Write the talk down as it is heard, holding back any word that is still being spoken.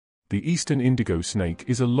The eastern indigo snake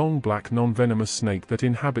is a long black non-venomous snake that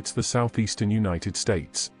inhabits the southeastern United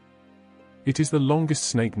States. It is the longest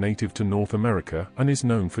snake native to North America and is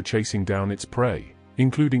known for chasing down its prey,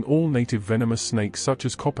 including all native venomous snakes such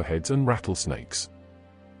as copperheads and rattlesnakes.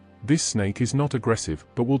 This snake is not aggressive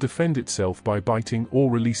but will defend itself by biting or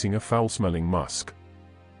releasing a foul-smelling musk.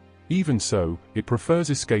 Even so, it prefers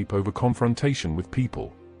escape over confrontation with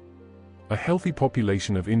people. A healthy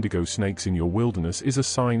population of indigo snakes in your wilderness is a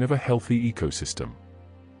sign of a healthy ecosystem.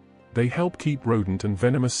 They help keep rodent and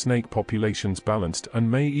venomous snake populations balanced and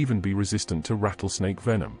may even be resistant to rattlesnake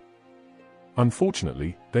venom.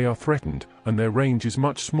 Unfortunately, they are threatened, and their range is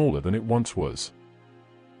much smaller than it once was.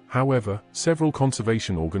 However, several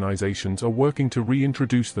conservation organizations are working to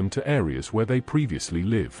reintroduce them to areas where they previously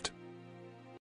lived.